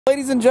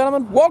Ladies and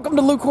gentlemen, welcome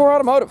to Lucore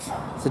Automotive.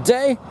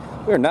 Today,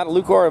 we are not at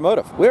Lucore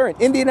Automotive. We are in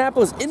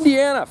Indianapolis,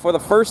 Indiana for the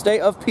first day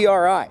of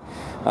PRI.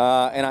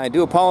 And I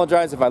do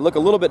apologize if I look a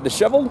little bit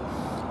disheveled.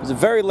 It was a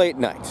very late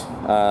night.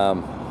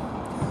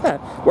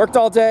 Worked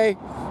all day,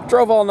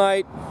 drove all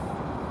night.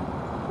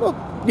 Well,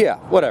 yeah,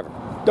 whatever.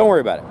 Don't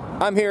worry about it.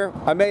 I'm here.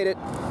 I made it.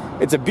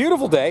 It's a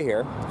beautiful day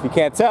here, if you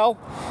can't tell.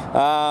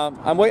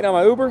 I'm waiting on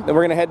my Uber, then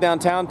we're going to head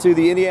downtown to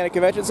the Indiana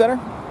Convention Center,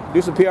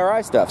 do some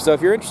PRI stuff. So if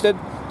you're interested,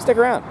 stick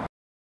around.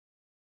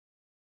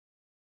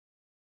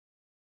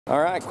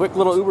 Alright, quick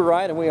little Uber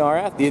ride and we are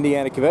at the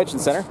Indiana Convention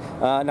Center.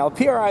 Now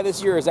PRI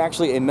this year is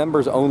actually a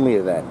members only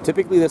event.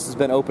 Typically this has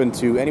been open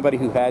to anybody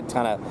who had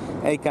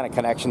any kind of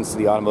connections to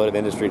the automotive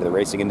industry, to the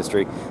racing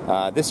industry.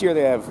 This year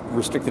they have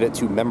restricted it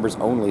to members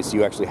only, so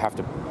you actually have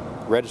to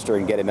register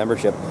and get a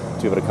membership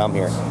to be able to come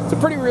here. It's a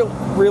pretty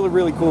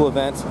really cool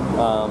event.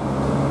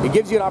 It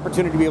gives you an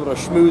opportunity to be able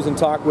to schmooze and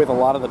talk with a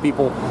lot of the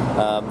people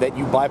that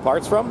you buy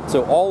parts from.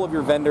 So all of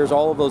your vendors,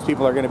 all of those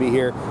people are going to be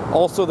here.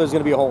 Also, there's going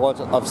to be a whole bunch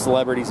of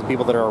celebrities and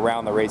people that are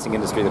around the racing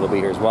industry that will be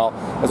here as well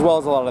as a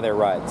lot of their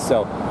rides.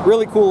 So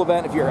really cool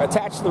event. If you're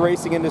attached to the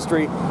racing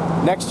industry,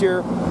 next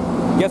year,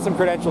 get some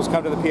credentials,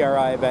 come to the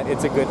PRI event.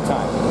 It's a good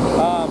time.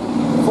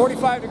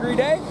 45-degree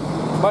day.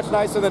 Much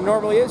nicer than it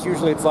normally is.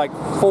 Usually it's like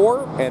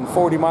 4 and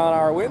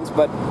 40-mile-an-hour winds,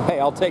 but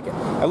hey, I'll take it.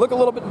 I look a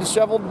little bit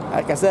disheveled.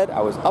 Like I said,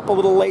 I was up a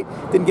little late,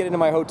 didn't get into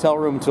my hotel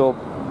room until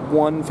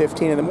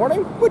 1:15 in the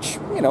morning, which,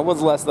 you know,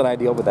 was less than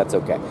ideal, but that's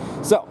okay.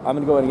 So I'm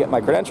going to go ahead and get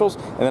my credentials,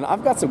 and then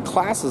I've got some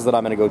classes that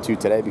I'm going to go to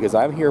today because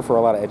I'm here for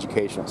a lot of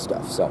educational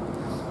stuff. So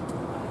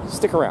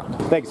stick around.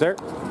 Thanks, sir.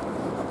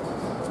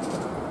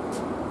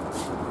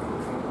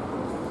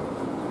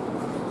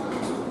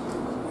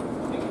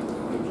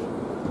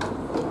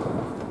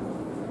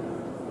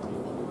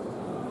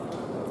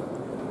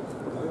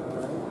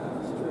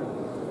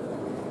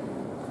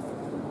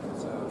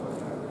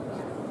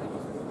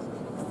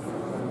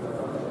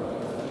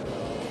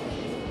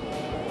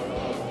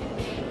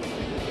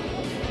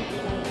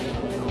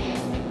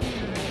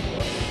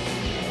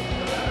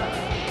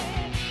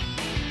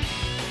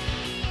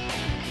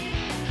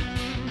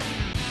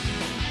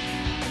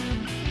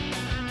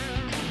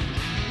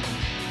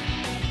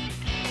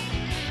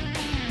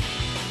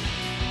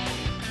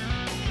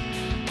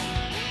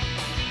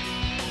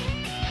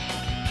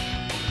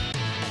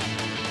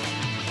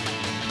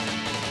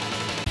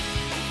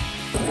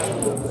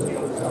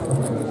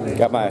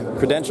 Got my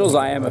credentials.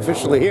 I am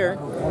officially here.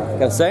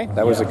 Gotta say,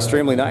 that was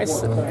extremely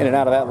nice. In and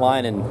out of that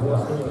line in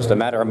just a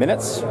matter of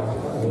minutes.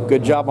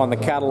 Good job on the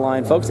cattle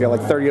line, folks. They got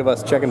like 30 of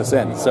us checking us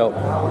in. So,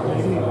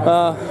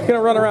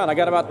 gonna run around. I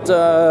got about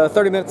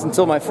 30 minutes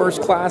until my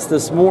first class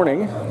this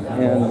morning.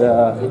 And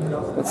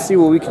let's see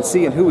what we can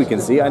see and who we can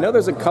see. I know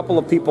there's a couple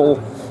of people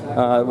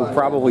we'll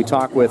probably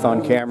talk with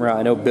on camera.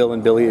 I know Bill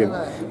and Billy,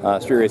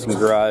 Street Racing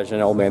Garage and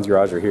Old Man's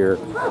Garage are here.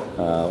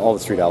 All the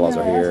Street Outlaws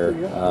are here.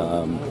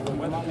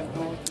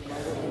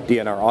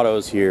 DNR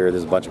Autos here.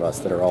 There's a bunch of us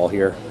that are all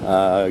here.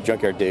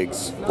 Junkyard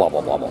Digs, blah, blah,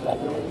 blah, blah, blah.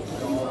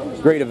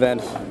 Great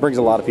event. Brings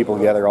a lot of people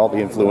together, all the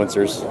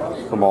influencers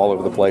from all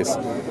over the place.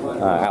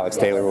 Alex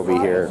Taylor will be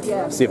here.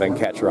 See if I can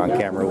catch her on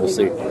camera. We'll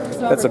see.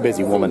 That's a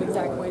busy woman.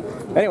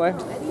 Anyway,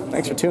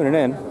 thanks for tuning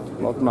in.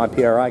 Welcome to my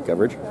PRI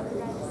coverage.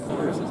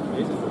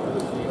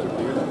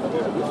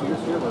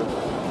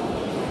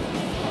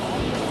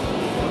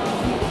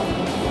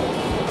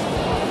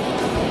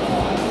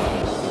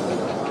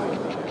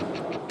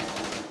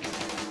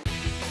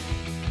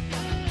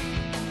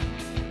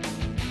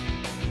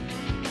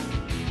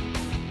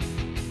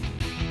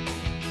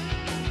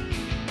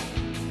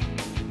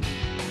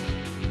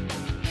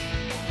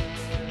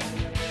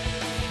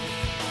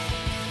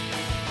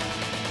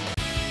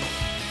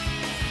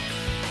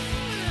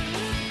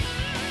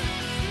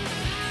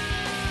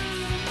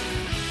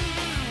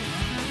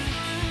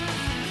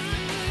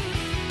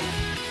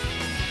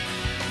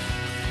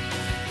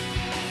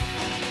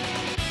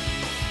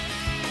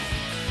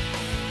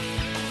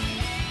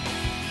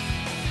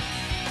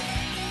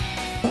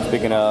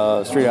 Speaking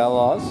of Street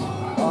Outlaws,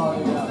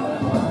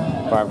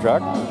 farm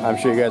truck, I'm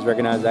sure you guys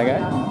recognize that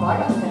guy.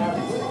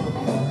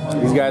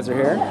 These guys are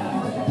here.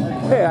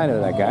 Hey, I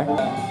know that guy.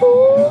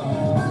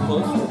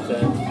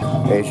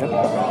 Asian.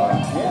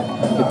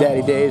 The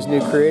Daddy Dave's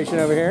new creation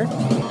over here.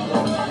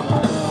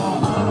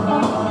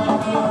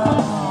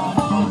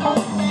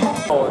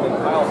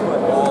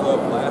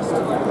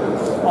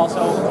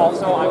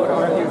 Also, I would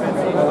argue that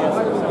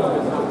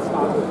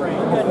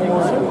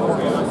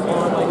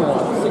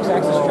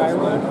six-axis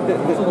gyro.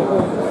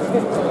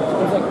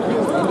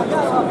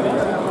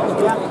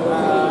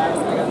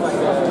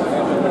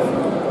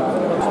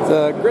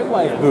 The Grid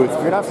Life booth.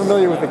 If you're not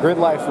familiar with the Grid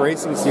Life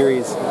Racing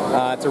Series,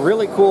 it's a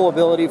really cool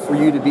ability for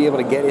you to be able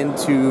to get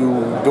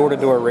into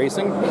door-to-door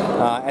racing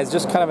as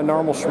just kind of a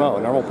normal schmo,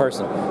 a normal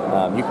person.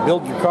 You can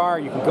build your car,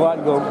 you can go out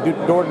and go do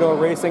door-to-door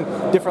racing,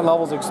 different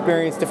levels of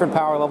experience, different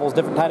power levels,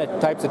 different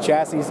types of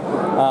chassis.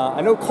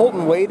 I know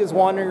Colton Wade is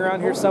wandering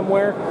around here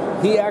somewhere.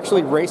 he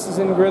actually races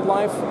in grid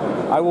life,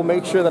 I will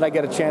make sure that I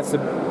get a chance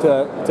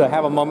to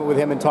have a moment with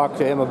him and talk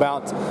to him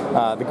about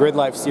the Grid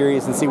Life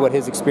series and see what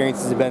his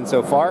experiences have been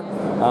so far.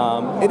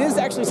 It is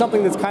actually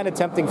something that's kind of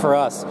tempting for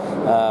us.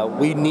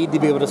 We need to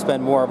be able to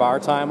spend more of our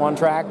time on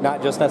track,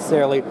 not just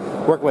necessarily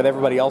working with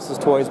everybody else's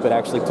toys, but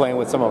actually playing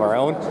with some of our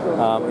own.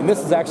 And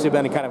this has actually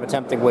been kind of a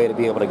tempting way to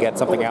be able to get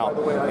something out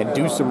and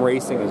do some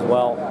racing as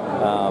well.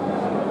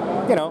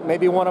 You know,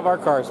 maybe one of our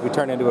cars we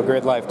turn into a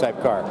Grid Life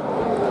type car.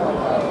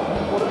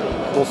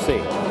 We'll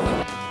see.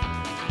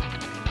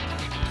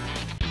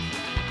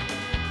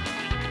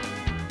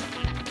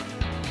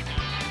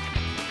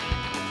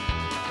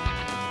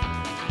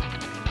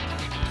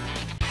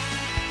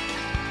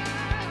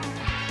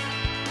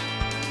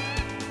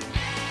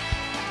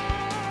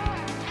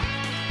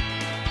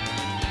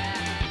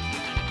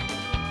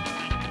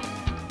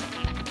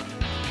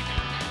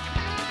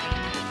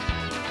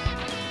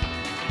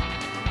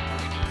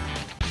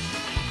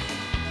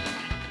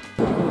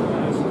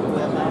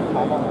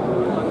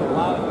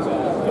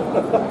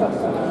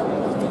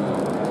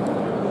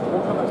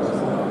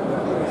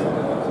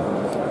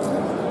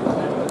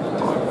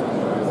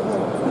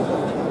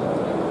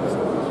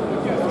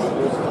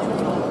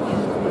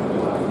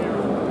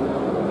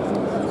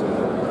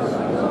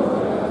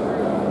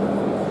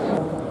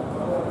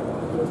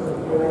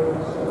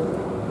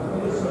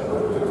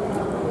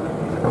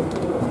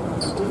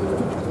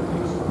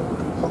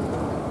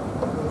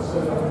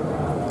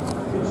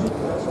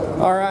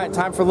 All right,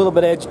 time for a little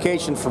bit of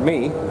education for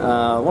me.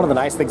 One of the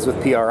nice things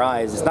with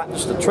PRI is it's not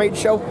just a trade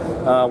show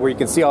where you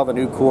can see all the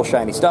new cool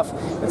shiny stuff.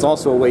 It's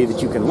also a way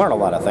that you can learn a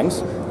lot of things.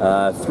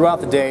 Throughout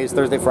the days,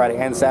 Thursday, Friday,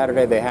 and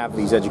Saturday, they have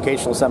these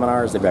educational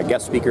seminars. They've got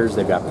guest speakers,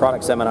 they've got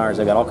product seminars,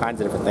 they've got all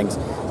kinds of different things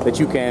that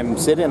you can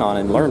sit in on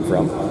and learn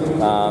from.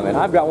 And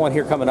I've got one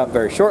here coming up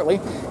very shortly.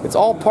 It's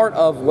all part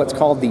of what's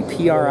called the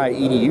PRI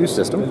EDU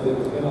system.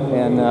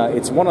 And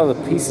it's one of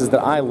the pieces that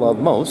I love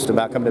most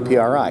about coming to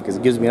PRI, because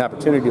it gives me an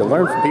opportunity to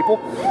learn from people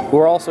who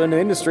are also in the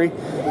industry,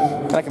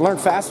 and I can learn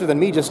faster than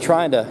me just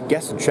trying to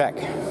guess and check.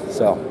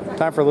 So,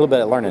 time for a little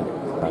bit of learning.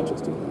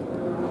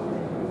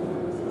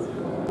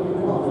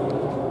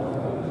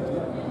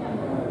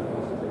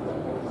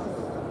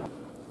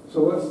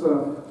 So let's,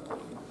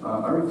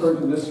 I refer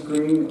to this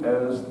screen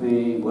as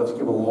the let's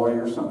give a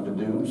lawyer something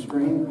to do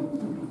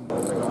screen.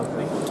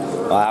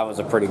 Well, that was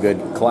a pretty good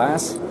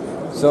class.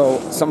 So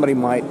somebody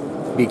might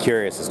be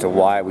curious as to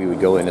why we would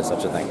go into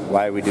such a thing.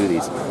 Why we do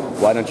these?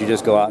 Why don't you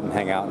just go out and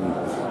hang out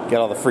and get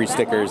all the free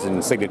stickers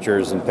and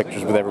signatures and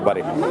pictures with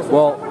everybody?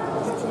 Well,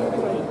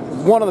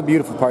 one of the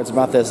beautiful parts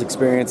about this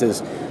experience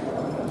is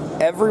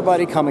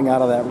everybody coming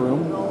out of that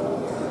room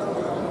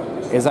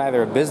is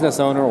either a business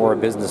owner or a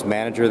business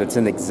manager that's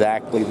in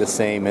exactly the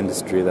same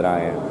industry that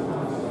I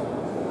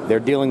am. They're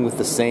dealing with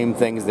the same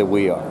things that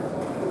we are.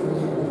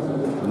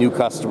 New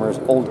customers,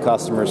 old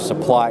customers,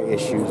 supply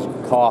issues,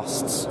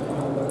 costs,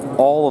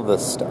 all of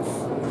this stuff.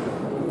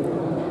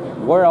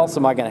 Where else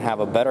am I going to have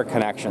a better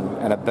connection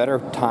and a better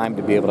time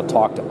to be able to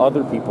talk to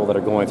other people that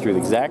are going through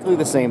exactly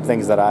the same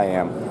things that I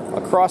am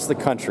across the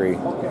country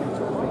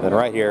than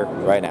right here,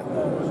 right now?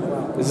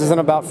 This isn't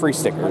about free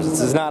stickers.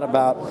 This is not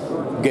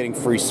about getting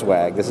free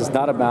swag. This is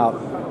not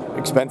about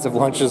expensive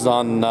lunches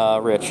on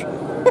Rich.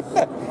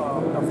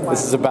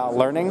 This is about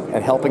learning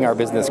and helping our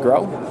business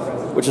grow,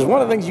 which is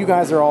one of the things you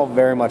guys are all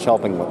very much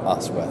helping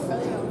us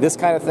with. This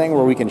kind of thing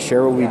where we can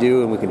share what we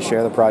do and we can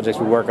share the projects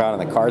we work on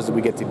and the cars that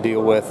we get to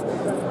deal with,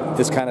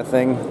 this kind of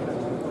thing,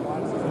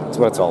 it's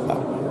what it's all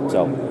about.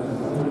 So,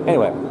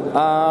 anyway,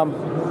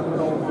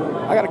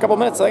 I got a couple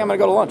minutes. I think I'm going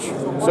to go to lunch.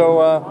 So,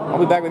 I'll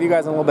be back with you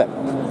guys in a little bit.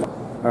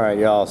 All right,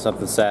 y'all,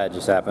 something sad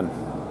just happened.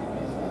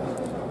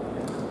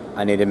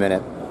 I need a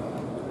minute.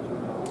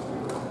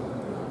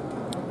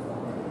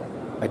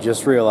 I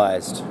just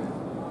realized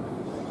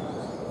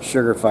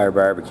Sugar Fire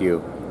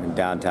Barbecue in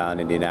downtown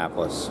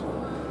Indianapolis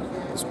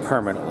is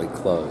permanently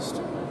closed.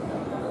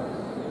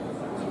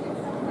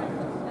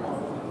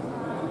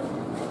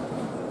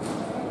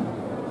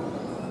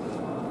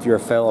 If you're a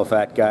fellow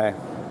fat guy,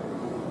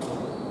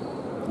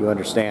 you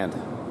understand.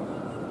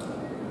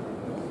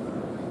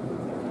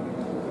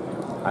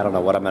 I don't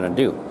know what I'm going to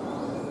do.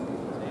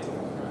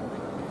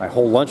 My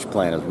whole lunch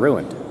plan is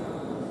ruined.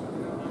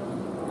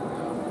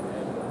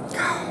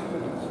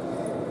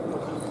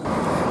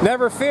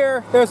 Never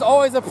fear, there's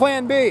always a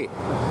plan B.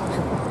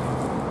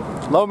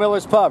 Low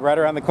Miller's Pub, right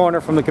around the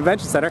corner from the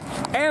convention center.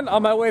 And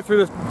on my way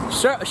through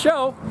the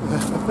show,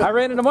 I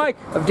ran into Mike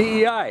of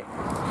DEI.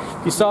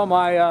 You saw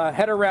my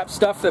header wrap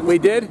stuff that we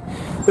did.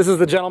 This is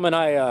the gentleman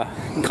I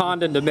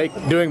conned into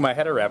doing my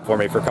header wrap for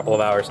me for a couple of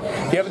hours.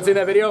 If you haven't seen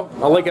that video,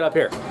 I'll link it up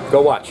here.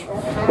 Go watch.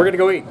 We're gonna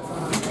go eat.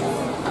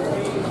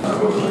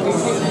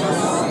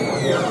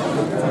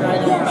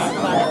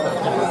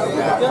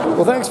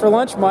 Well, thanks for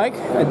lunch, Mike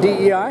at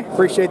DEI.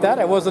 Appreciate that.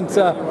 I wasn't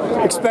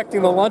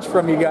expecting the lunch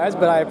from you guys,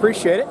 but I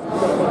appreciate it.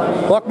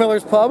 Buck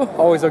Miller's Pub,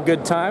 always a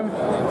good time.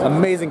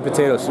 Amazing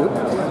potato soup.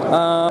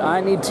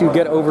 I need to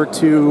get over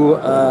to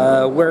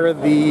where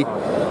the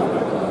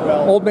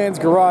Old Man's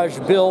Garage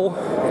Bill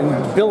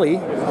and Billy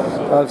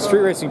of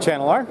Street Racing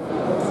Channel R,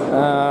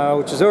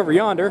 which is over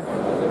yonder,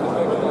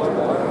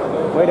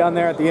 way down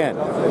there at the end.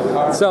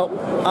 So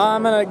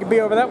I'm gonna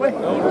be over that way.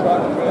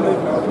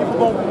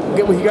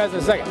 Get with you guys in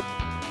a second.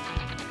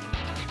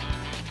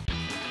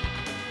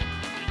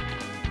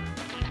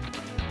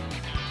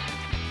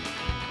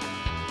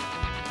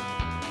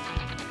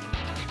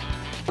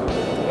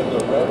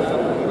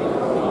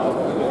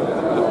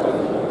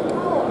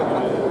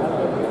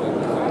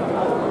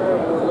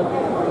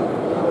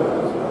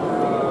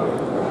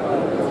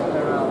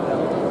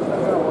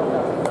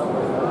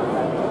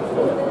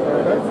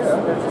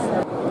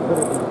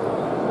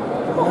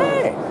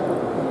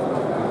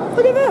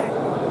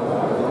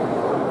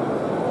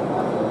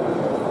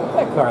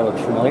 Car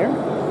looks familiar.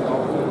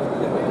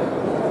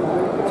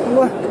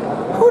 What?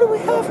 Who do we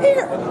have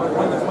here?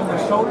 When the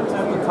shoulder's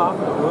at the top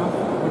of the roof,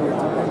 when you're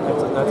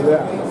that's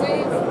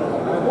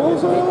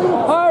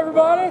Hi,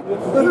 everybody.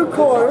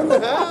 Lucore in the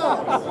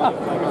house.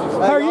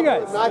 How are you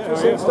guys?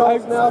 Nitrous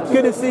installs now.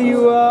 Good to see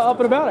you up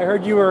and about. I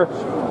heard you were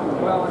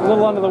a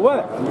little under the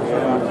weather. I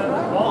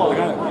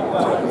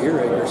got an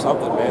earache or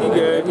something, man. You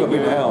good? Put me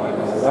down.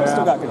 I've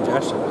still got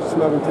congestion.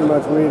 Smoking too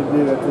much weed to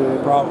do that to you.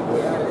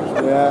 Probably.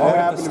 Yeah, it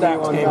happened to me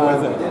one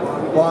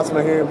time. Lost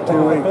my hearing for 2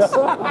 weeks.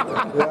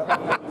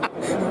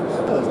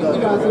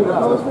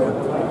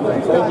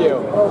 Thank you.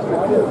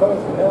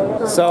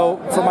 So,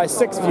 for my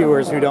 6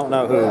 viewers who don't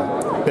know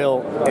who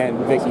Bill and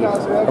Vicki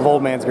of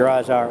Old Man's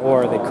Garage are,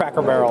 or the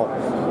Cracker Barrel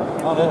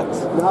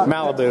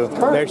Malibu,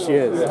 there she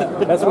is.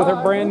 That's with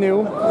her brand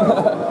new,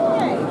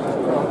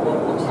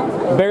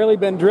 barely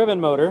been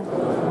driven motor.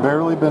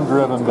 Barely been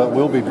driven, but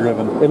will be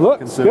driven. It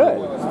looks good.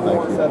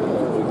 Thank you.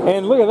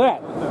 And look at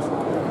that.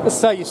 This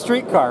is how you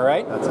street car,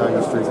 right? That's how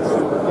you street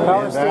car.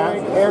 Power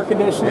steering, air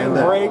conditioning,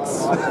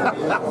 brakes.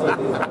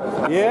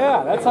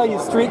 Yeah, that's how you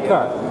street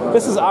car.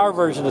 This is our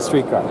version of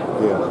street car.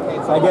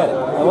 Yeah. I get it.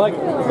 I like it.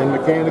 And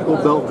mechanical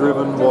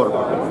belt-driven water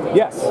pump.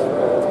 Yes.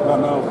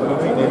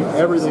 And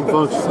everything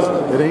functions.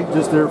 It ain't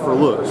just there for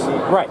looks.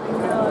 Right.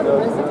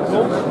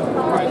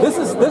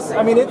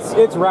 I mean,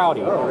 it's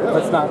rowdy.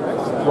 Let's not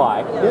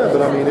lie. Yeah,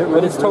 but I mean,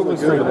 it's totally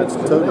really good. It's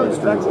totally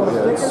street.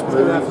 Yeah, it's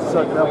smooth.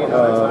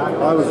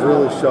 I was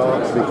really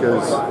shocked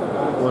because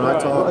when I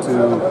talked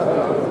to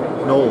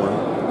Nolan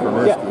from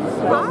Esky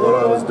about what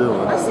I was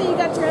doing, I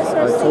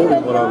told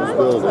him what I was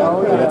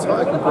building, and it's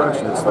high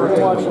compression. It's 13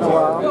 inches.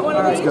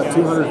 It's got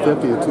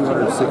 250 to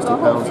 260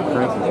 pounds of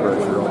cranking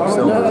pressure on the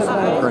cylinders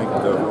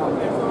cranked over.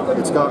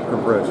 It's got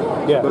compression,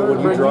 but when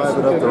you drive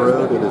it up the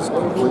road, it is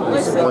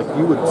completely, like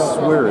you would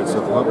swear it's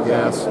a pump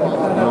gas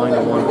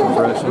 9-to-1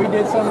 compression,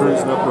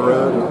 cruising up the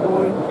road,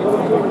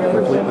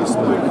 completely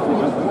smooth.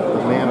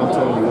 But man, I'm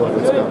telling you what,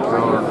 it's got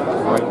power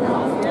right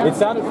now. It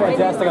sounded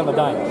fantastic on the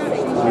dyno.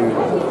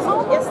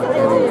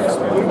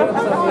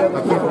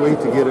 I can't wait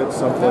to get it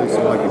someplace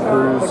so I can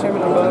cruise and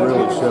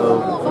really show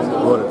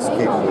what it's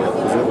capable of,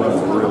 because it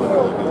runs really,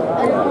 really good.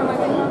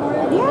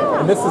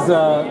 And this is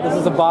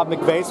a Bob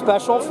McVeigh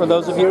special for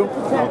those of you.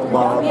 Uncle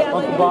Bob.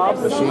 Uncle Bob.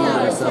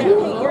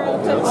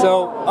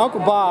 So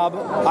Uncle Bob,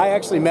 I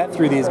actually met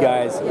through these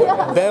guys,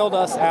 bailed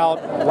us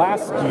out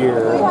last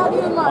year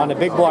on a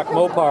big block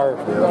Mopar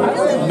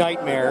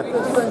nightmare,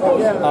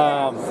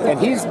 and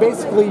he's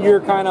basically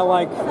your kind of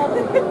like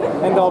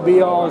end all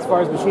be all as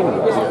far as machining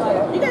goes.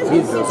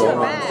 He's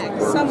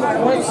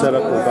set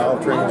up the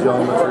valve train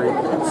geometry,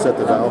 set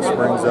the valve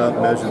springs up,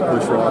 measure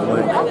push rod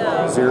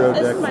length, zero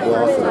deck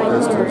block for the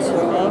pistons,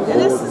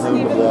 board and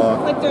the block,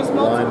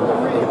 line.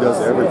 He does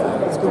everything.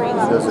 He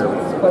does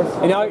everything.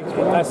 And now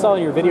I saw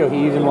in your video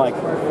he even like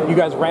you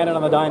guys ran it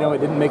on the dyno. It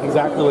didn't make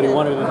exactly what he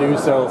wanted to do,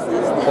 so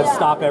let's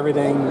stop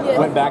everything.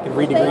 Went back and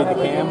redegreed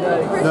the cam.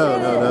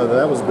 No,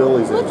 that was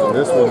Billy's engine.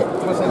 This one,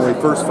 when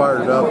we first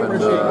fired it up and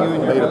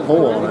made a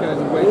pull on it,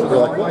 we're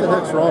like, what the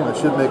heck's wrong? It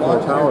should make more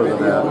power than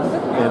that.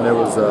 And there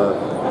was a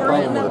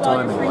problem with the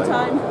timing light.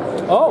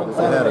 Oh. It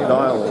had a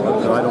dial on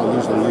it, and I don't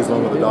usually use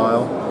one with a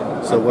dial.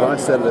 So when I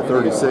set it at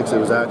 36, it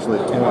was actually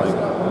at 20.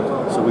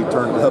 So we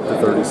turned it up to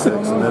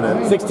 36, and then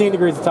it... 16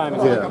 degrees of time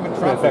is going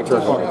to affect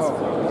performance.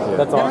 Yeah.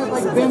 That's awesome.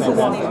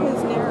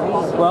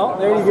 Well,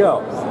 there you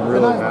go. I'm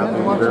really happy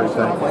and very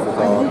thankful for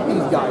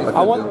Bob.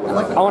 I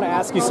want to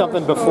ask you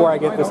something before I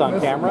get this on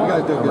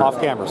camera, off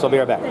camera, so I'll be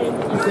right back.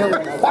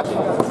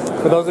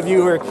 For those of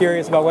you who are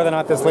curious about whether or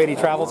not this lady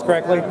travels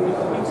correctly,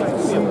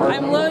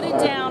 I'm loaded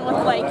down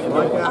with like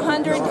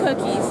 100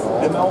 cookies.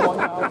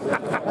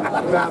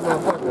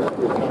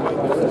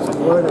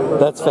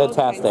 That's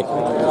fantastic.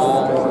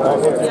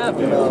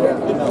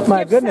 Yep.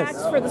 My goodness.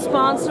 Tracks for the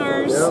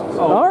sponsors.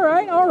 All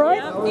right, all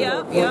right.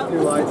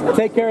 Yep.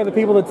 Take care of the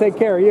people that take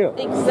care of you.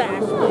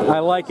 Exactly. I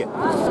like it.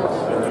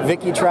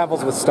 Vicki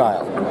travels with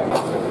style.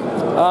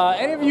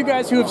 Any of you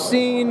guys who have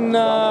seen,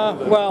 this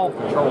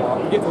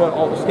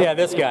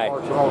guy.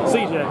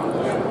 CJ.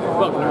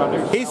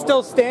 He's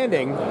still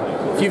standing.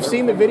 If you've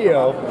seen the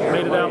video,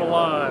 Made it out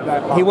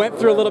alive. he went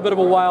through a little bit of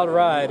a wild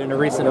ride in a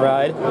recent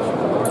ride,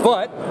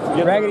 but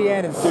Raggedy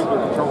Ann is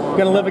going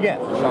to live again.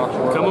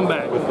 Coming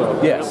back.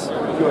 Yes.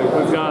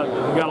 We've got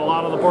We got a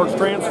lot of the parts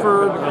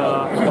transferred.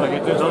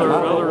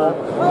 Other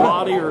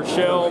body or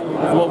shell.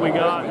 What we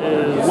got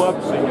is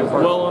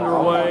well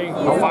underway.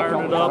 We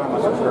fired it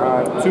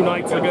up 2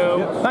 nights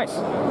ago. Nice.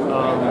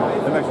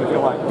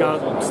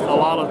 Got a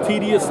lot of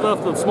tedious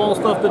stuff, the small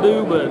stuff to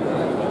do, but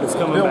it's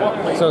coming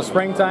back. So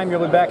springtime,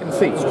 you'll be back in the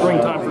seat.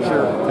 Springtime for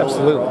sure.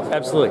 Absolutely,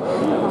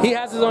 absolutely. He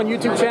has his own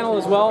YouTube channel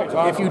as well.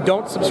 If you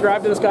don't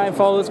subscribe to this guy and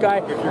follow this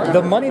guy,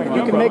 the money that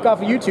you can make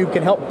off of YouTube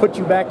can help put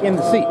you back in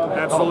the seat.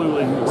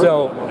 Absolutely.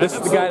 So this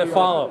is the guy to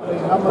follow.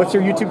 What's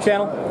your YouTube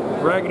channel?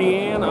 Raggedy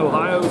Ann,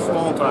 Ohio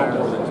Small Tire.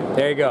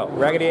 There you go.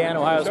 Raggedy Ann,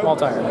 Ohio Small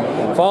Tire.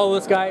 Follow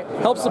this guy.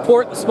 Help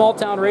support the small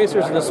town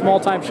racers and the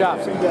small time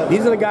shops.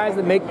 These are the guys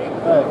that make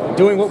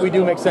doing what we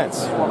do make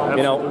sense.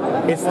 You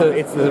know, it's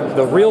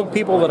the real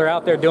people that are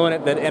out there doing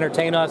it that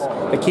entertain us,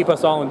 that keep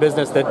us all in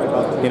business, that,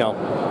 you know,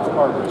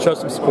 show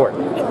some support.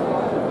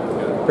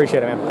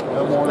 Appreciate it, man.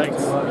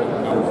 Thanks.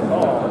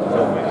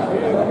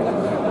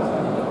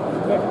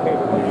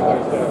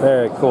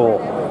 Very cool.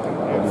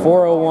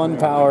 401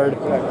 powered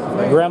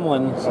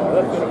Gremlin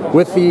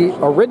with the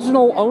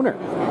original owner.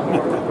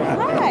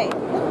 Hi.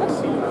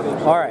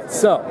 All right,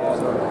 so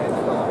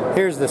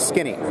here's the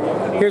skinny.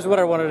 Here's what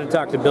I wanted to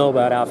talk to Bill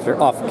about off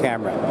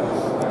camera.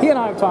 He and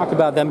I have talked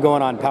about them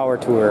going on Power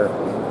Tour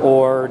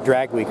or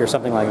Drag Week or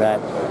something like that,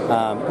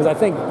 because I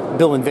think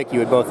Bill and Vicki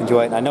would both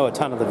enjoy it, and I know a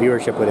ton of the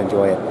viewership would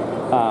enjoy it.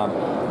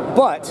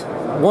 But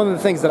one of the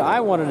things that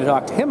I wanted to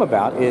talk to him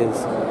about is,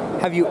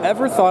 have you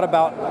ever thought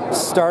about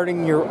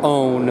starting your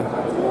own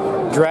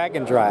drag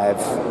and drive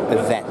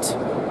event?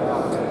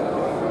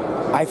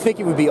 I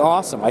think it would be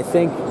awesome. I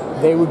think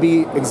they would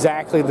be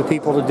exactly the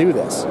people to do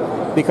this,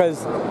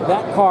 because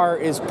that car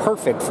is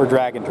perfect for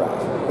drag and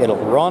drive. It'll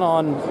run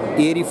on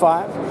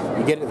E85,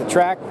 you get it to the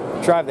track,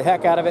 drive the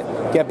heck out of it,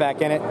 get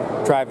back in it,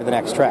 drive to the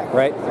next track,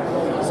 right?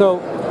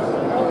 So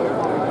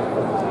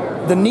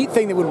the neat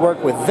thing that would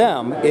work with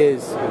them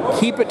is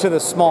keep it to the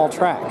small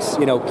tracks,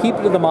 you know, keep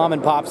it to the mom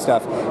and pop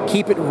stuff,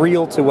 keep it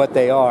real to what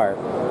they are,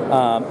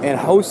 and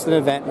host an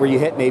event where you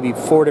hit maybe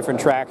 4 different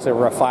tracks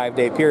over a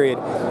 5-day period,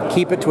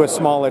 keep it to a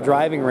smaller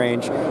driving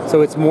range,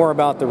 so it's more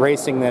about the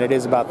racing than it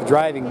is about the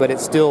driving, but it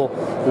still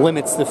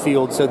limits the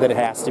field so that it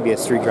has to be a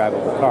street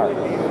drivable car.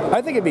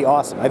 I think it'd be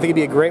awesome. I think it'd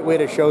be a great way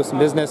to show some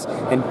business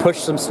and push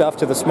some stuff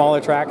to the smaller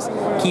tracks,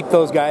 keep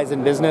those guys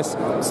in business,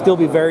 still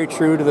be very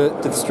true to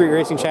the street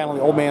racing channel,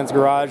 the old man's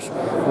garage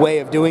way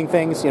of doing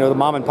things, you know, the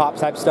mom and pop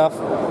type stuff.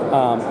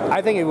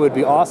 I think it would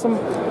be awesome.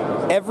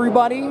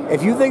 Everybody,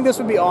 if you think this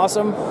would be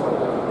awesome,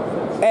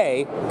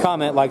 A,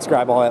 comment, like,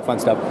 subscribe, all that fun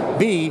stuff.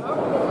 B,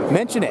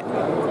 mention it.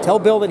 Tell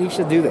Bill that he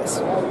should do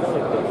this.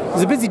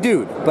 He's a busy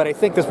dude, but I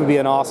think this would be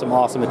an awesome,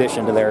 awesome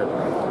addition to their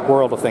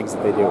world of things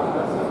that they do.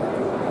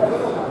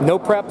 No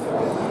prep,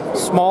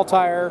 small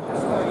tire,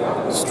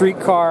 street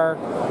car,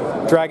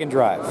 drag and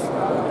drive.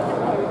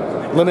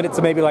 Limit it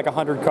to maybe like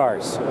 100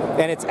 cars.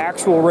 And it's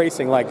actual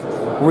racing, like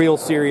real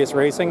serious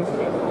racing.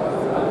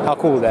 How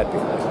cool would that be?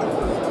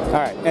 All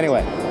right,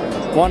 anyway,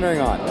 wandering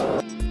on.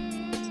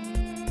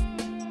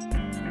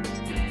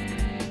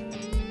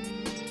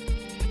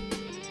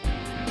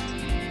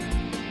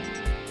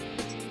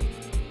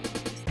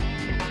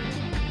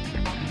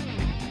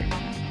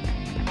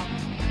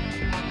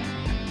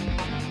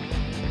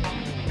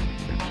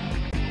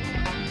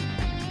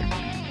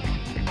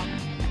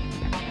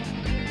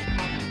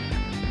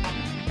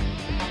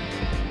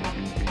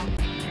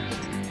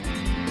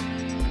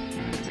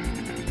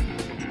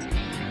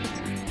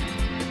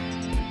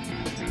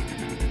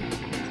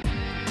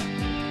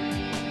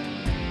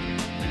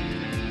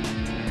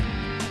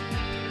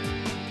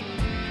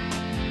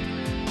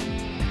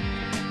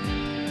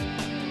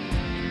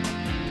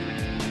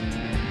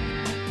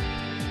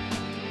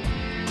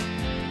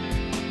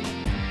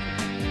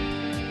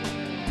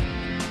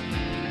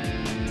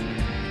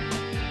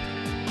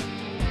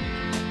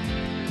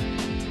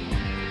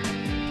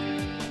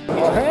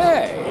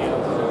 Hey!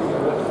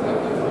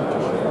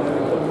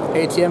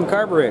 ATM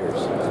carburetors.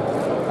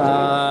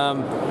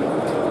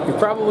 You've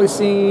probably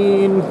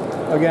seen,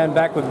 again,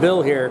 back with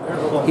Bill here,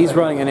 he's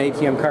running an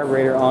ATM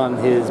carburetor on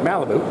his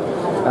Malibu.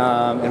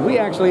 And we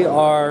actually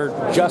are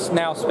just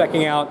now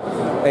specking out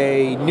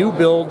a new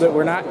build that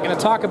we're not going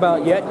to talk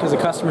about yet because the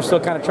customer's still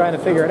kind of trying to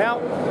figure it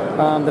out,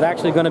 that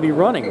actually going to be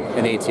running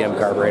an ATM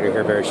carburetor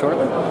here very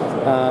shortly.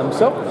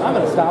 So I'm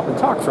going to stop and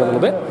talk for a little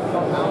bit.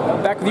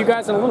 Back with you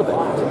guys in a little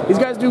bit. These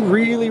guys do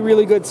really,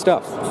 really good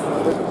stuff.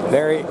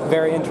 Very,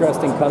 very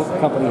interesting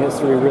company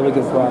history, really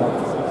good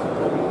product.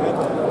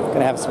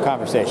 Gonna have some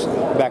conversation.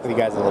 Back with you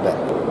guys in a little bit.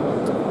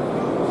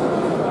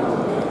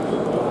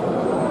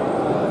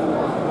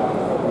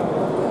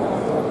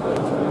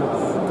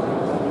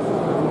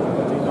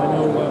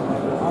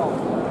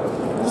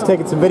 Just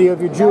taking some video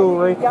of your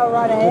jewelry. Go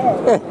right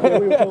ahead. Yeah,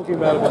 we were talking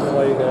about it on the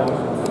way down.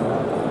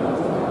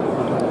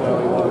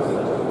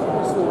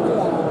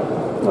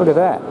 Look at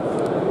that.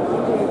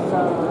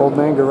 Old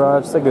Man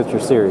Garage Signature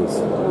Series.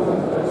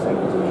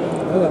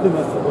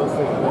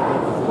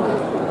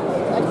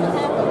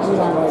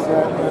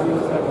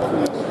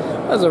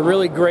 That's a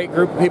really great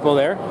group of people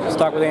there. Let's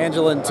talk with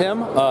Angela and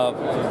Tim of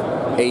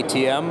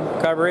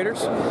ATM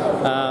Carburetors.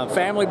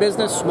 Family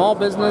business, small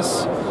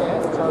business,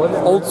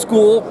 old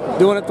school,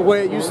 doing it the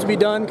way it used to be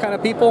done kind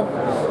of people.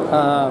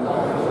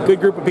 Good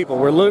group of people.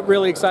 We're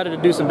really excited to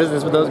do some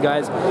business with those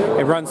guys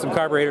and run some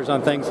carburetors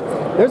on things.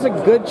 There's a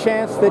good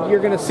chance that you're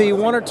going to see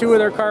one or two of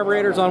their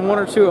carburetors on one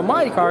or two of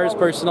my cars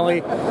personally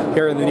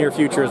here in the near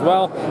future as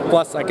well.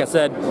 Plus, like I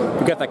said,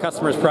 we've got that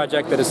customer's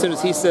project that as soon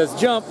as he says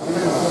jump,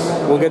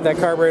 we'll get that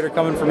carburetor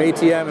coming from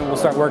ATM and we'll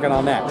start working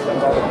on that.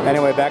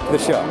 Anyway, back to the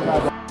show.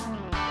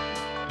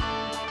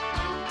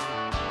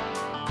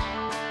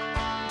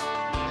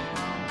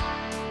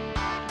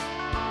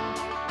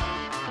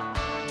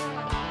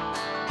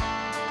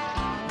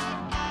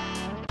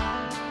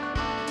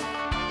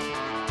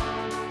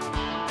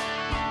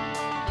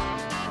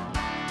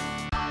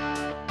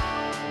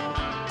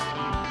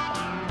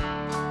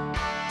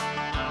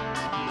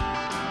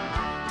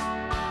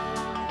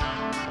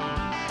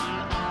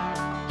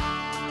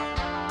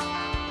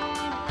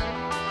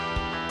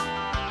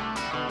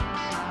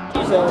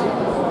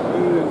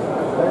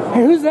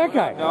 Hey, who's that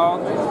guy?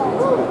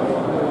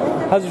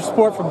 How's your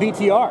support from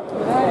BTR?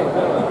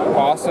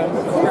 Awesome.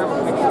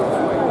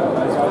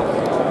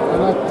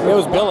 It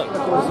was Billy.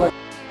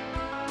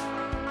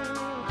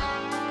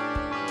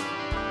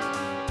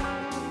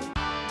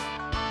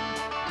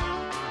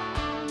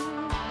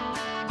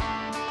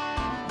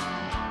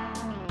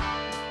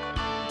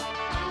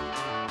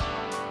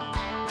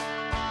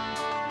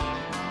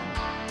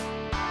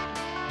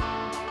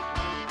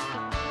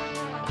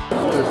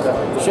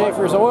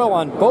 Schaefer's oil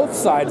on both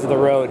sides of the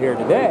road here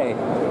today.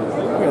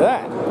 Look at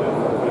that.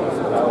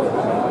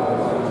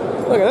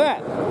 Look at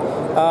that.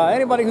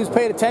 Anybody who's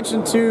paid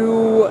attention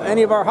to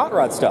any of our hot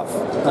rod stuff,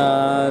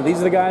 these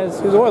are the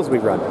guys whose oils we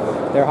run.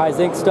 Their high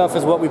zinc stuff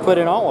is what we put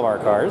in all of our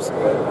cars.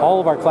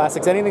 All of our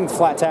classics, anything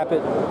flat tap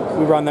it,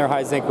 we run their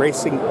high zinc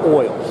racing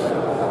oils.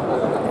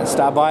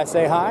 Stop by,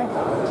 say hi.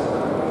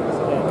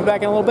 Be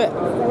back in a little bit.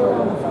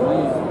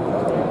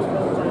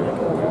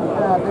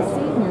 The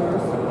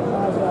seniors, the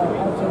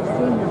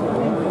seniors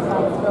think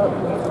about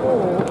the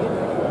school.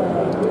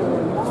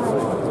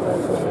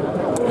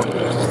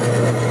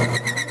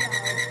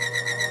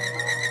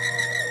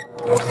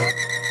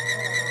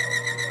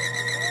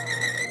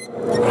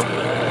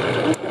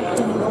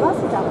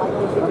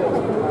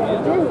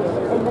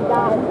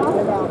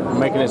 I'm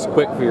making this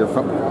quick for your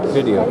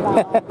video.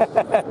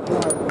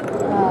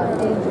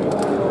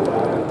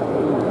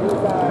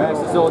 That's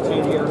still a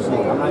change here,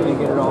 so I'm not going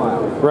to get it all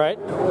out. Right.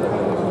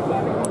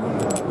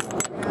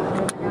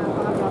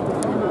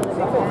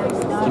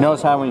 You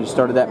notice how when you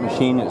started that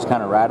machine, it's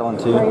kind of rattling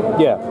too?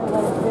 Yeah.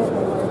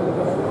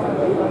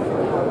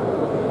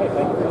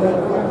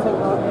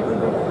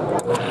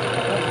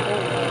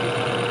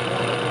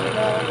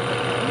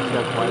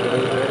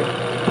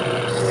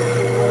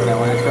 Now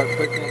when I start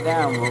putting it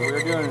down, what we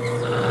were doing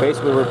is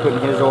basically we're putting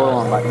his oil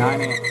on about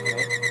 9 amps. Okay? It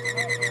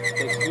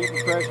takes heat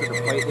and pressure to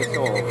plate this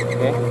oil.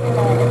 Okay.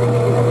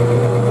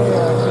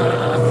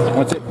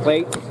 Once it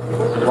plates,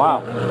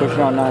 wow, push it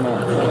on 9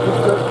 amps.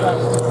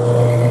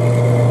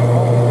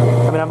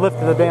 I mean, I'm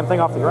lifting the damn thing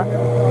off the ground.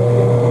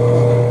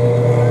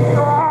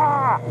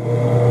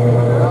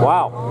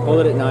 Wow. Pull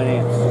it at 9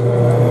 amps.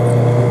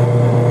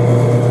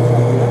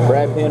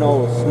 Brad pin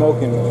oil is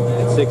smoking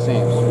at 6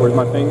 amps. Where's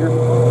my finger?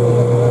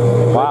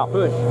 Wow.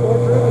 Push.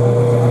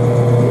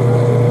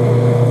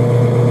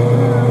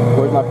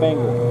 Where's my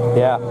finger?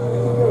 Yeah.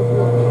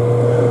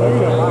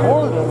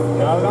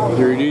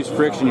 You reduce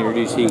friction, you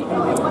reduce heat.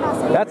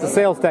 That's a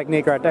sales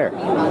technique right there.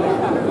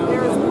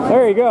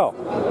 There you go.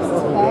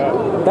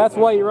 That's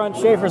why you run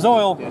Schaefer's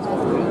oil.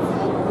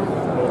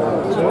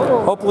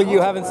 Hopefully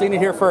you haven't seen it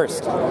here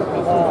first,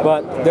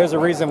 but there's a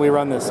reason we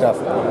run this stuff.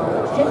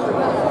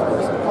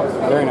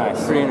 Very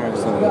nice. Pretty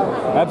interesting.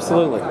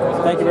 Absolutely.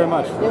 Thank you very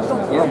much.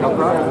 Yeah, no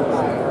problem.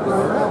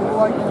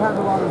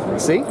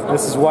 See,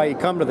 this is why you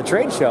come to the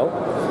trade show,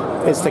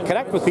 is to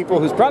connect with people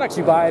whose products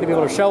you buy to be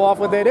able to show off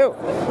what they do.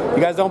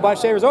 You guys don't buy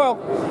Schaefer's oil,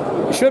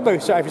 you should buy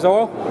Schaefer's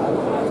oil.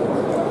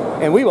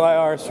 And we buy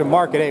ours from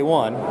Mark at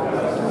A1,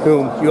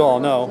 whom you all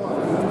know.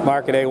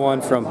 Mark at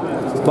A1 from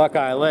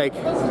Buckeye Lake.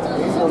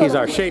 He's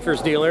our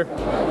Schaefer's dealer.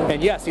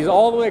 And yes, he's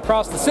all the way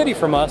across the city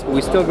from us, but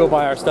we still go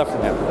buy our stuff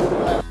from him.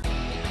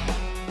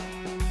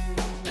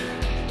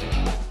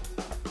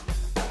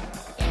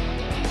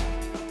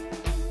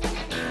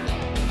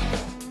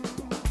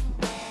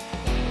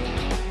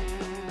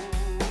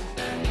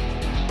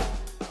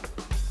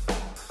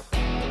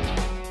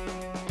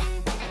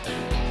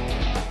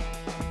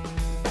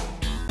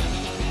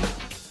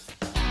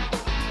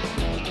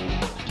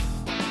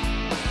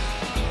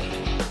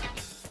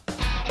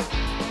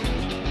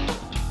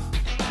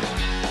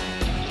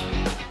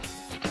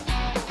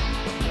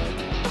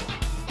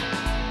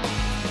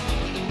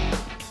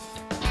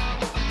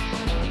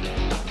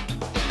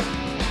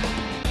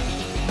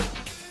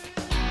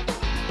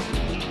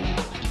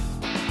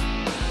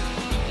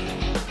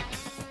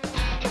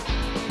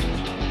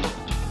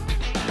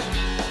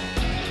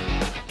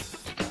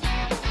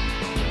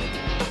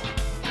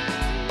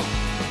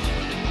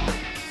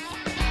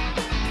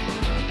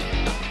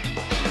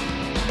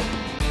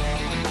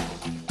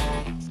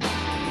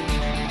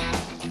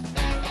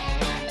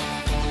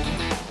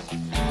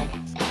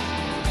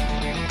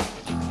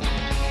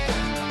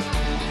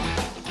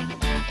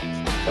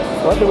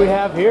 What do we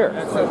have here?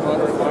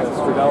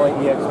 Street Outlaws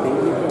EXP.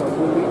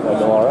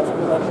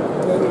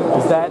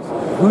 Is that,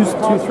 whose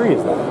 2.3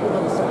 is that?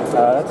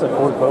 That's a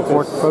Ford Focus.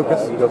 Ford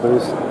Focus? Ego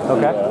Boost.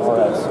 Okay.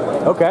 RS.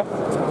 Okay.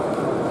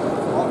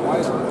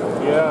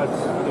 Yeah, it's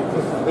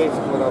just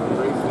basically what I've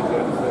raced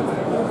against.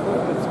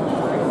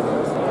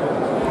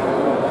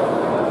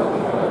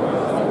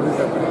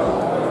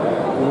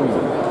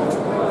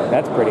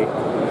 That's pretty.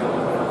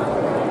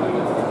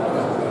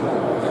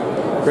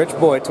 Rich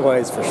boy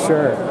toys for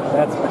sure.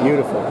 That's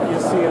beautiful. You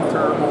see a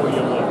turbo,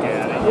 you look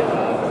at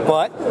it.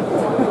 But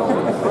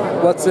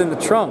what's in the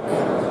trunk?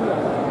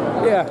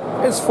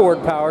 Yeah, it's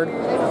Ford powered.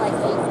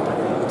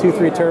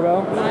 2.3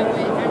 turbo.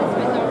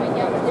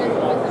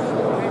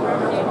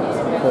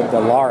 The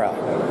Lara.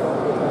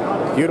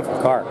 Beautiful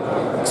car.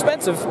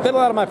 Expensive, bit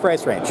out of my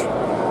price range,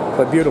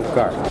 but beautiful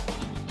car.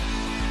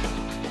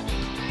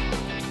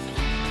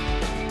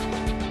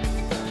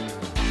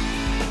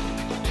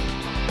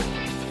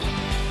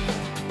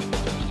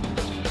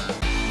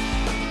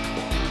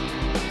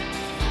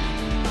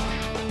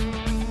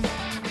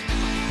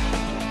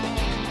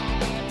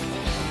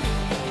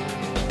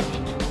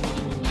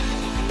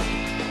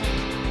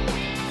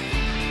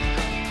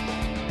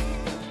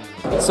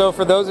 So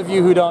for those of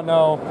you who don't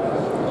know,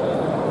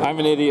 I'm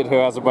an idiot who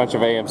has a bunch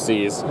of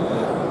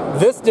AMCs.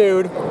 this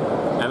dude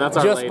And that's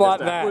our just latest bought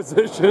that.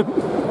 acquisition.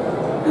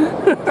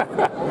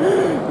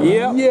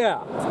 Yep.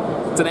 Yeah.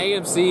 It's an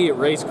AMC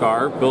race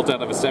car built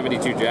out of a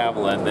 72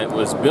 Javelin that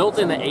was built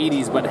in the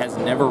 80s but has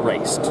never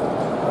raced.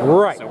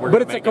 Right. So we're But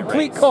gonna it's a make it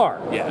complete race. car.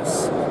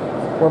 Yes.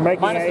 We're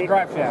making Minus the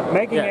drive shaft.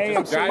 Making Yeah,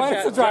 just AMC.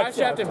 Minus the drive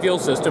shaft. and fuel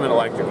system and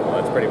electrical.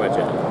 That's pretty much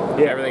it.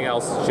 Yeah. Everything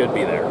else should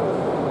be there.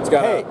 It's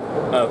got Hey.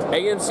 a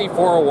AMC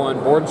 401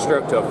 board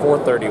stroke to a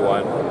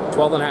 431,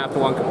 12.5 to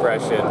 1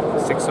 compression,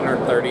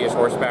 630-ish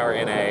horsepower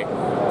NA.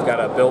 It's got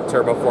a built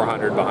turbo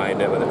 400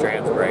 behind it with a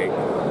trans brake,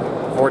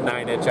 Ford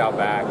 9-inch out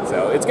back.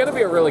 So it's going to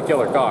be a really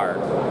killer car.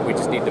 We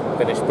just need to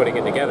finish putting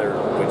it together,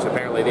 which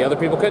apparently the other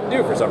people couldn't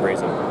do for some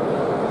reason.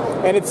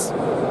 And it's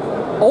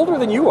older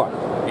than you are.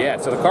 Yeah,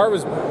 so the car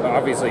was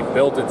obviously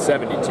built in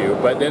 72,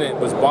 but then it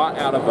was bought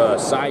out of a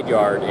side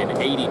yard in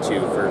 82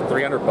 for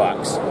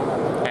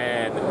 $300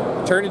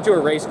 and turned into a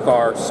race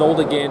car, sold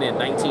again in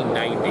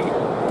 1990.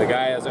 The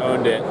guy has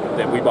owned it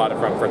that we bought it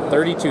from for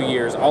 32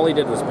 years. All he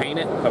did was paint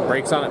it, put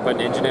brakes on it, put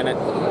an engine in it.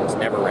 It's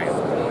never ran.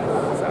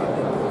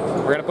 So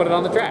we're going to put it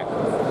on the track.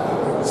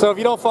 So if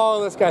you don't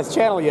follow this guy's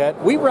channel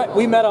yet, we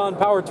met on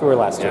Power Tour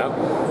last year.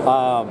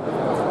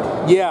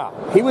 Yeah,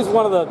 he was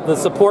one of the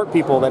support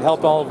people that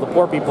helped all of the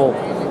poor people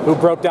who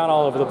broke down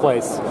all over the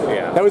place.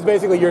 Yeah. That was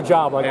basically your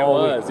job, like It all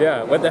was,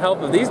 yeah. With the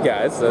help of these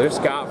guys. So there's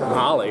Scott from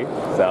Holley.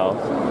 So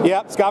week.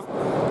 Yeah, Scott,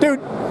 dude,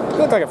 you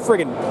look like a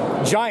friggin'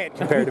 giant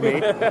compared to me.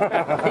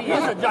 He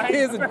is a giant. He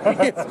is.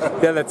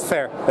 Yeah, that's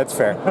fair. That's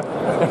fair.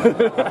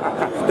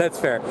 That's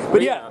fair.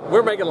 But yeah.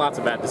 we're making lots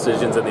of bad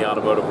decisions in the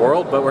automotive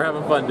world, but we're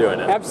having fun doing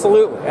it.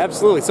 Absolutely,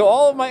 absolutely. So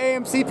all of my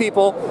AMC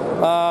people,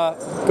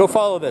 go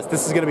follow this.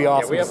 This is going to be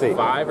awesome Yeah, we to have see.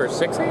 5 or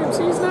 6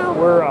 AMCs now.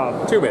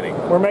 We're Too many.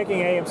 we're making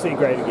AMC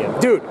great again.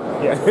 Dude,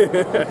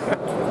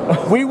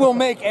 Yeah. we will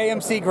make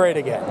AMC great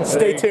again.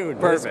 Stay tuned.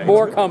 There's Perfect.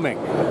 more coming.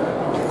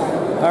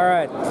 All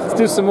right, let's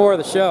do some more of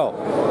the show.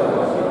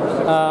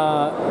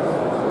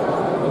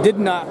 Did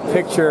not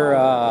picture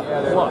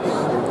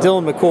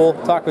Dylan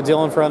McCool. Talked with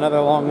Dylan for another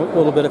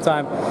little bit of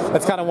time.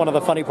 That's kind of one of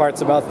the funny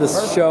parts about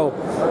this show.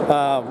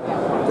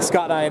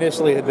 Scott and I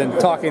initially had been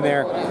talking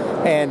there,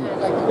 and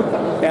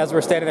as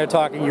we're standing there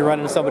talking, you run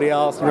into somebody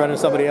else, you run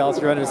into somebody else,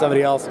 you run into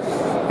somebody else,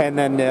 and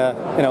then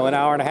an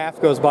hour and a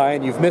half goes by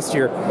and you've missed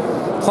your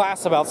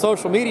class about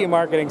social media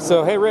marketing.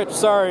 So hey Rich,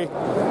 sorry,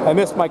 I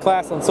missed my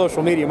class on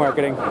social media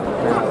marketing.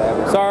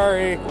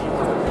 Sorry.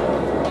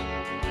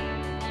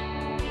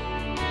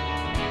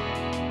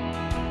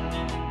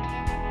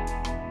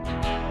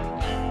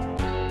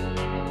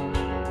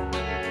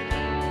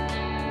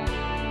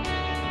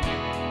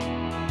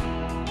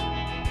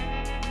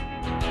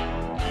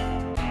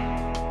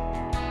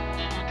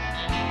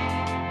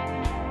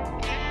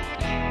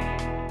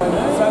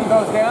 Sun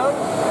goes down,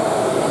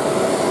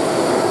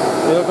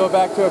 it'll go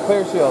back to a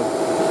clear shield.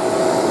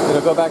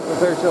 It'll go back to a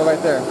clear shield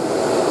right there.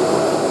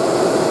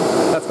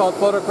 That's called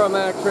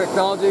photochromatic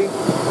technology.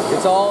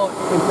 It's all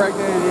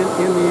impregnated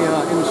in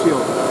the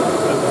shield.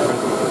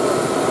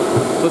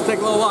 Let's take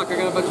a little walk. I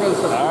got a bunch of other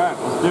stuff. All right,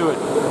 let's do it.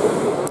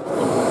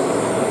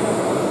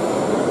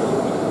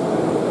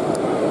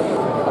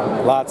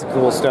 Lots of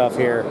cool stuff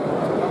here.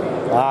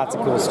 Lots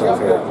of cool stuff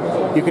here.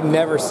 You can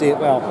never see it.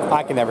 Well,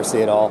 I can never see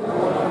it all.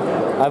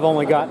 I've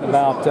only gotten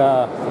about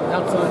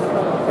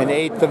an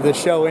eighth of the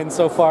show in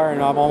so far,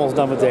 and I'm almost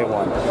done with day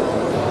one.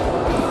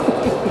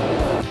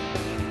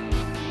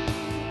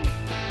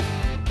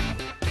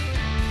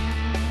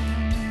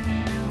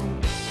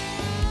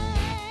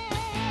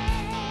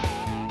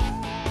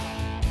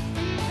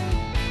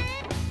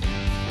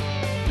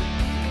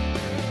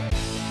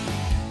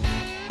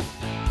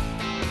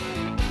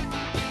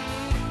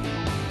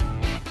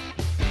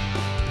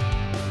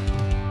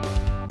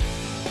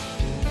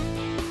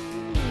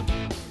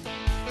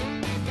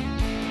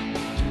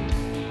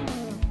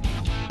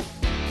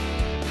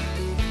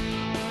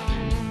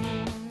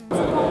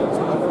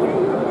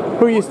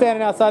 you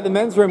standing outside the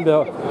men's room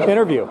to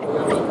interview?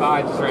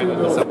 I just ran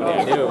into somebody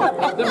I knew.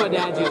 Then my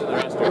dad's using the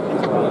restroom.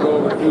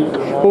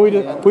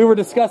 Well, we were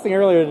discussing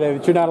earlier today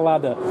that you're not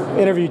allowed to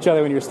interview each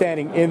other when you're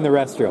standing in the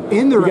restroom.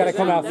 You got to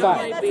come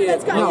outside.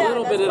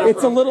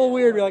 It's a little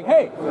weird. You're like,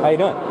 hey, how you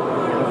doing?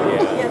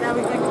 Yeah, that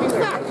was like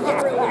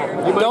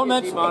You don't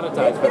mention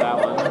demonetized for that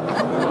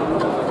one.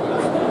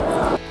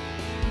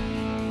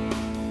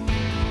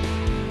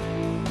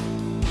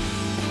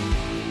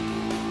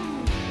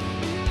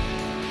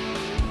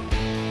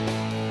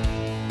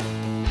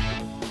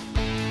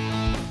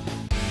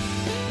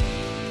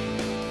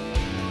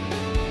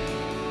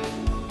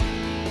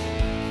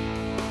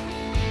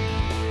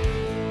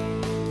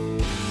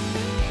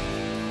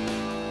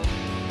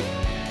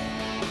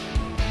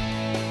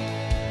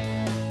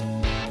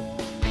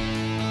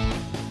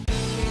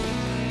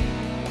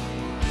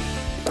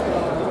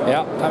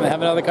 Yeah, time to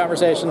have another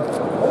conversation.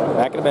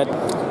 Back in the bed.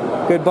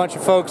 Good bunch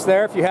of folks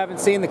there. If you haven't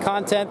seen the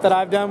content that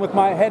I've done with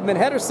my Headman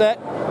header set,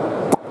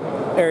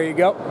 there you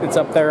go. It's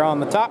up there on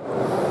the top.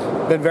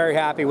 Been very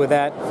happy with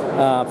that.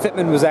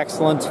 Fitment was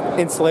excellent.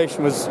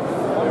 Installation was,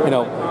 you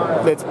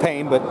know, it's a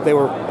pain, but they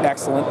were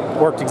excellent.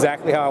 Worked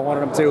exactly how I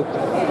wanted them to.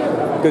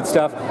 Good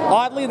stuff.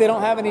 Oddly, they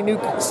don't have any new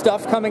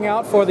stuff coming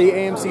out for the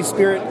AMC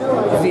Spirit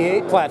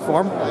V8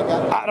 platform.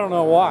 I don't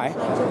know why,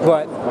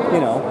 but, you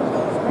know,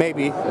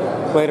 maybe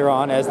later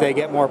on as they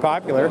get more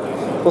popular,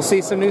 we'll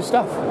see some new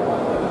stuff.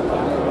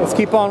 Let's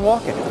keep on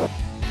walking.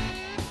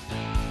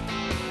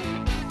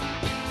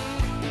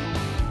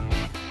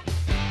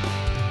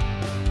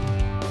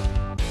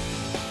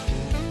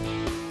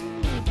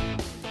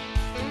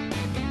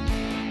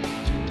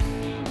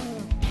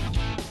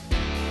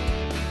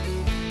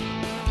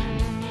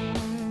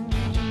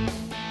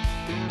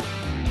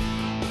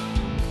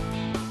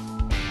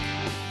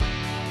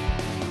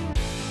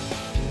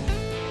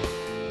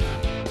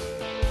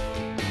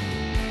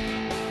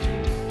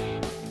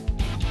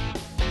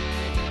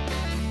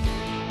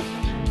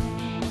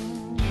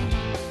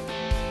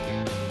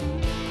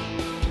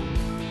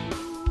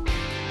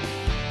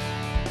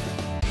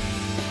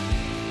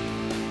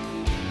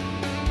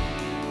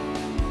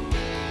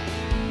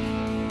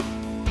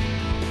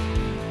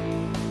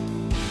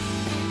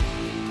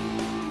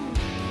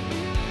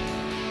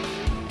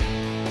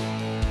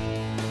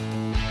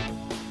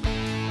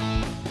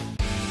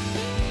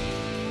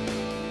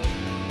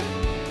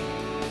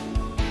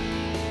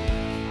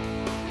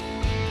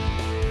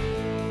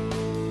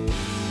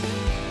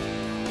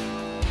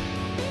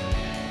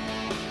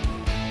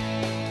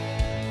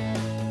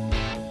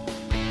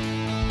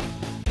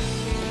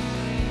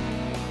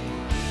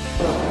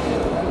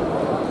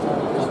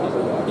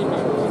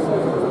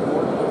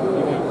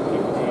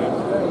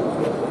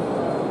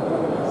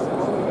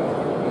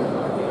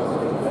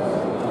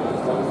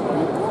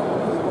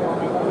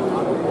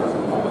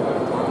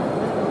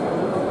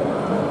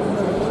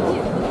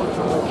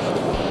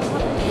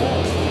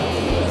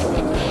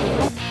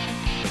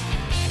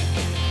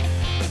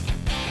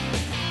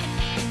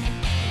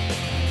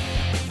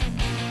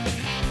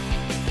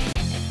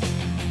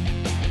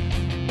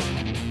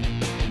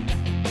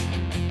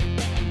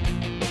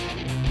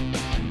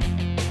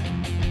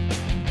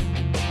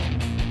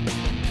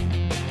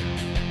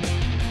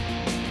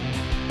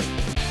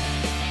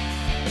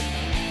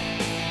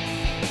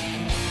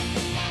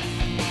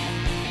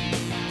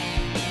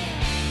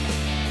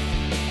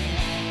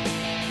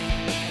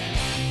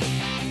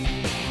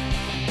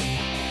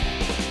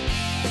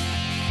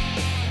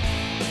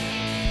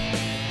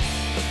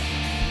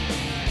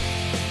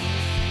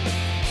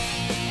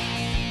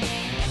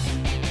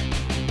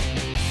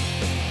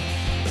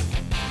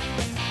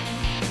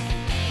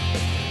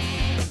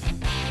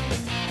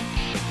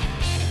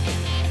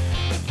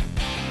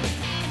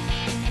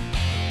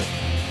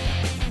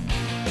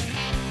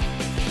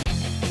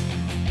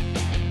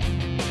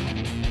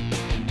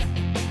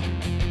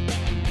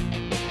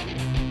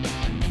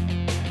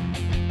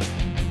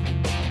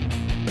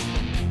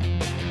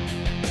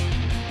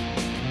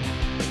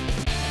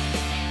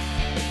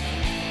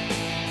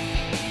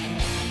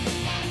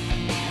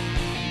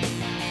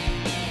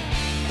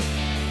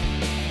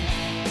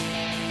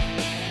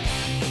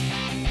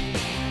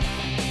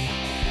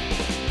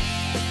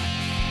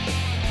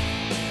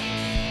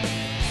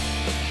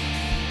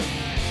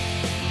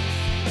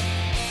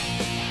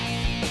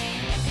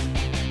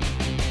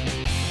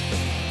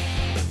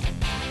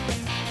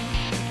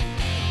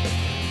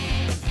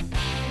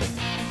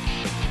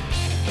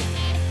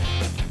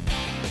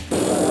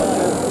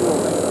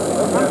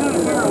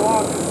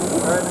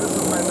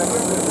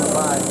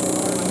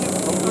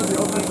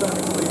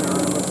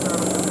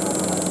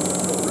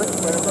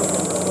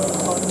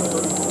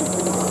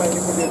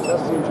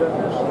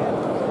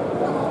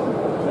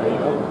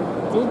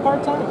 Do it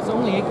part-time. It's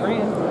only $8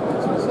 grand.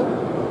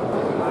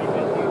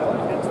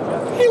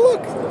 Hey,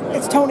 look!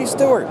 It's Tony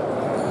Stewart.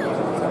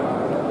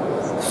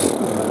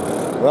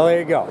 Well, there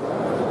you go.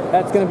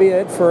 That's going to be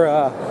it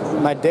for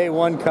my day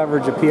one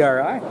coverage of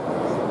PRI.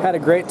 Had a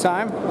great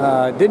time.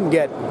 Didn't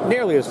get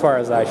nearly as far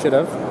as I should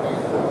have.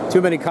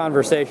 Too many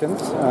conversations.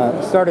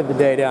 Started the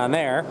day down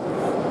there.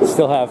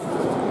 Still have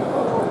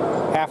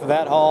half of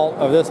that haul,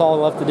 of this haul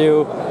left to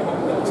do,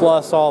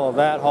 plus all of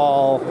that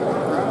haul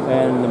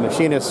and the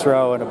machinist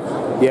row. And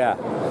yeah,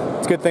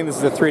 it's a good thing this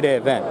is a 3-day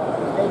event.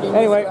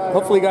 Anyway,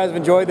 hopefully you guys have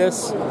enjoyed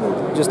this.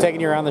 Just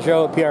taking you around the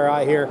show at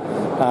PRI here,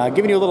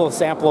 giving you a little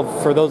sample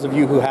of, for those of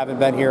you who haven't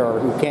been here or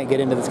who can't get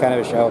into this kind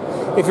of a show.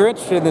 If you're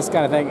interested in this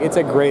kind of thing, it's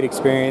a great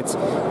experience.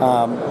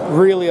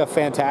 Really a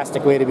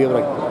fantastic way to be able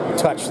to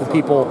touch the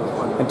people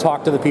and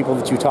talk to the people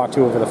that you talk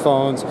to over the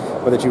phones,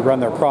 or that you run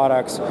their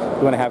products.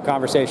 You want to have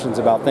conversations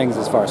about things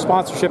as far as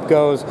sponsorship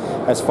goes,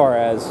 as far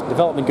as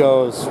development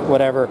goes,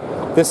 whatever.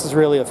 This is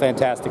really a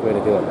fantastic way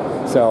to do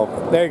it.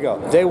 So there you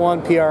go. Day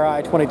 1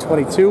 PRI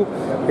 2022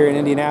 here in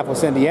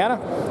Indianapolis, Indiana.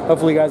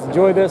 Hopefully you guys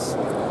enjoyed this.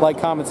 Like,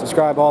 comment,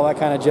 subscribe, all that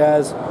kind of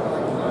jazz.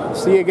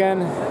 See you again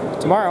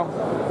tomorrow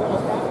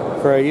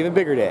for an even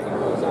bigger day.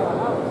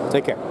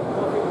 Take care.